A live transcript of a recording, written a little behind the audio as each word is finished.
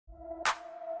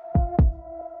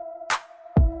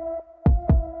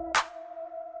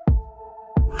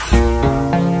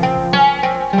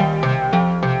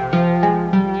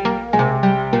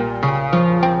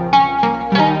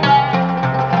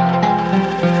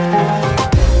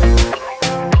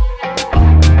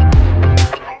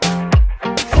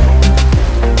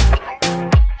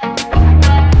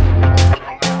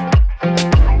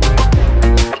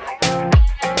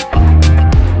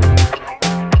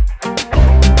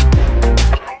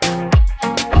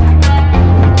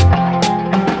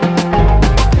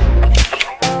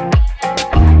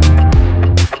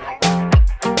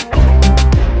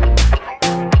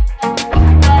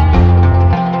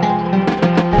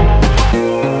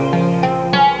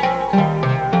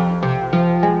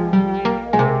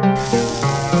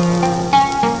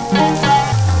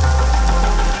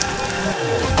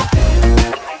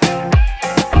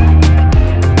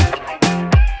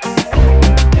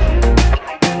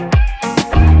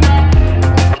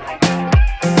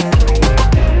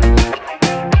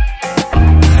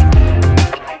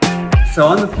So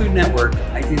on the Food Network,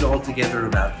 I did altogether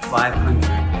about 500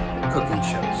 cooking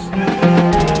shows.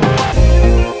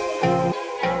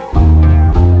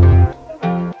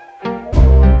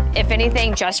 If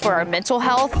anything, just for our mental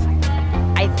health,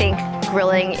 I think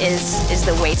grilling is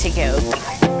the way to go.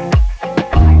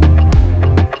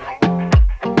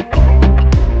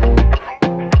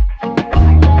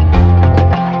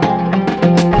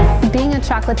 Being a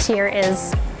chocolatier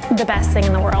is the best thing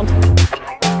in the world.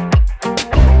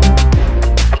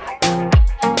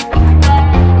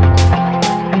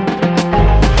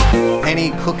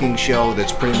 Any cooking show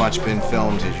that's pretty much been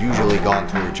filmed has usually gone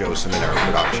through a Joe Ciminera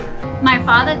production. My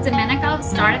father, Domenico,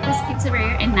 started this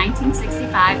pizzeria in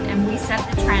 1965, and we set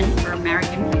the trend for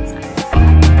American pizza.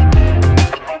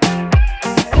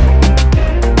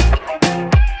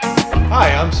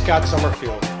 Hi, I'm Scott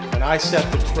Summerfield, and I set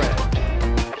the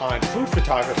trend on food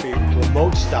photography,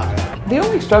 remote style. The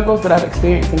only struggles that I've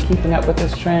experienced in keeping up with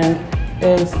this trend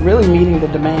is really meeting the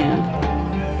demand.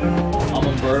 I'm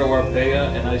Umberto Arpea,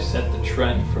 and I set the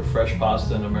trend for fresh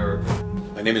pasta in America.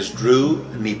 My name is Drew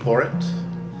Nieporent.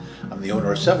 I'm the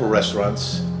owner of several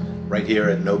restaurants right here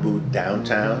at Nobu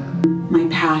downtown. My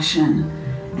passion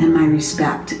and my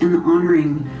respect and the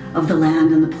honoring of the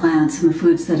land and the plants and the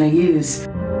foods that I use